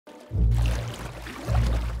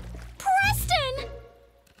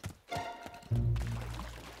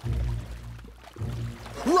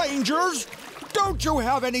strangers! Don't you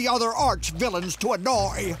have any other arch villains to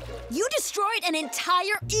annoy? You destroyed an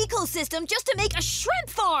entire ecosystem just to make a shrimp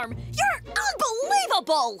farm! You're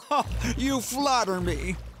unbelievable! You flatter me.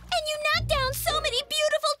 And you knocked down so many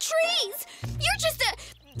beautiful trees! You're just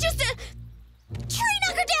a tree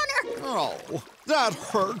knocker downer! Oh, that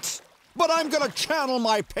hurts. But I'm gonna channel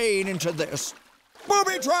my pain into this.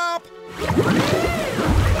 Booby trap!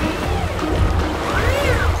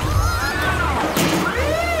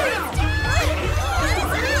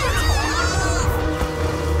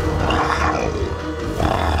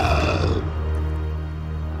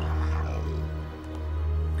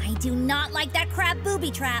 I do not like that crab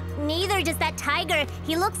booby trap. Neither does that tiger.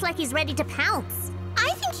 He looks like he's ready to pounce.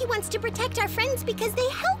 I think he wants to protect our friends because they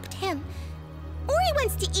helped him. Or he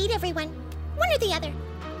wants to eat everyone. One or the other.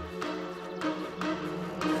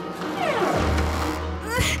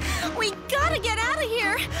 We gotta get out of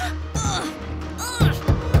here!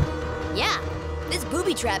 Yeah, this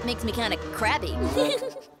booby trap makes me kind of crabby.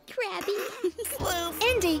 Crabby.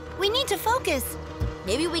 Indy, we need to focus.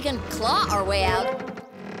 Maybe we can claw our way out.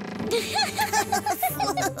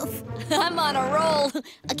 I'm on a roll.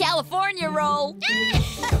 A California roll.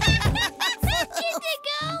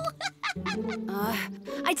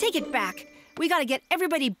 I take it back. We gotta get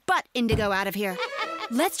everybody but Indigo out of here.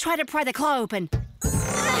 Let's try to pry the claw open.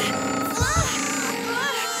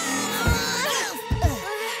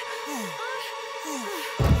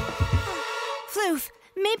 Floof,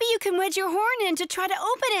 maybe you can wedge your horn in to try to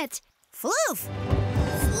open it. Floof!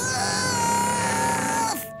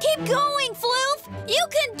 Floof! Keep going, Floof! You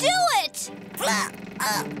can do it! Floof!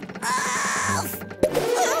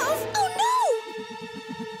 Oh, no!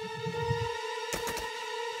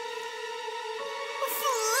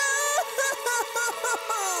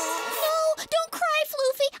 No, don't cry,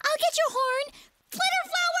 Floofy. I'll get your horn. Flitter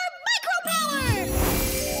flower micro power!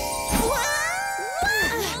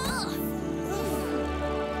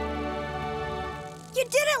 You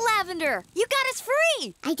did it, Lavender! You got us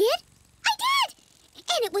free! I did? I did!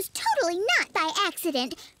 And it was totally not by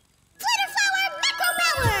accident. Flitter flower micro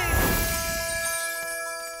power!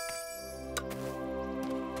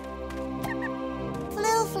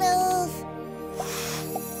 Floof, floof.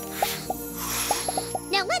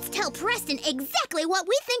 Now let's tell Preston exactly what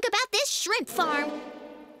we think about this shrimp farm.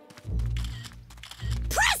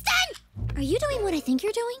 Preston! Are you doing what I think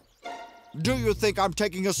you're doing? Do you think I'm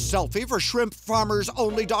taking a selfie for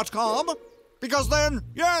shrimpfarmersonly.com? Because then,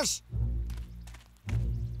 yes.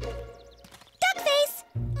 Duck face!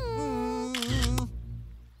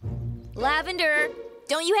 Lavender,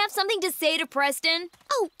 don't you have something to say to Preston?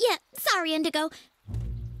 Oh, yeah, sorry, Indigo.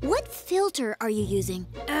 What filter are you using?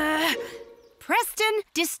 Preston,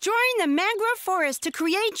 destroying the mangrove forest to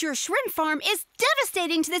create your shrimp farm is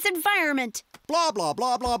devastating to this environment. Blah, blah,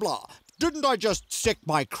 blah, blah, blah. Didn't I just sick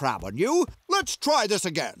my crab on you? Let's try this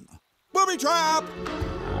again. Booby trap!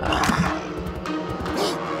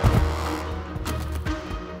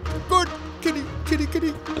 Good kitty, kitty,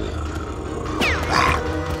 kitty.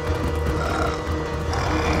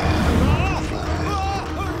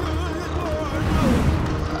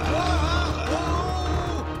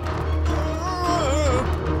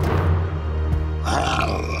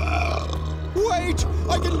 Wait!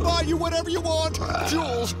 I can buy you whatever you want.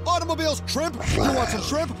 Jewels, automobiles, shrimp. You want some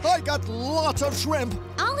shrimp? I got lots of shrimp.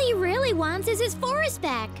 All he really wants is his forest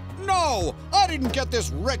back. No! I didn't get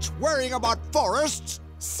this rich worrying about forests.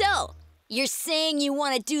 So, you're saying you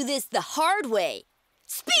want to do this the hard way.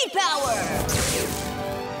 Speed power!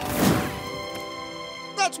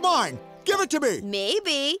 That's mine. Give it to me.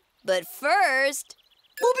 Maybe, but first,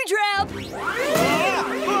 booby trap!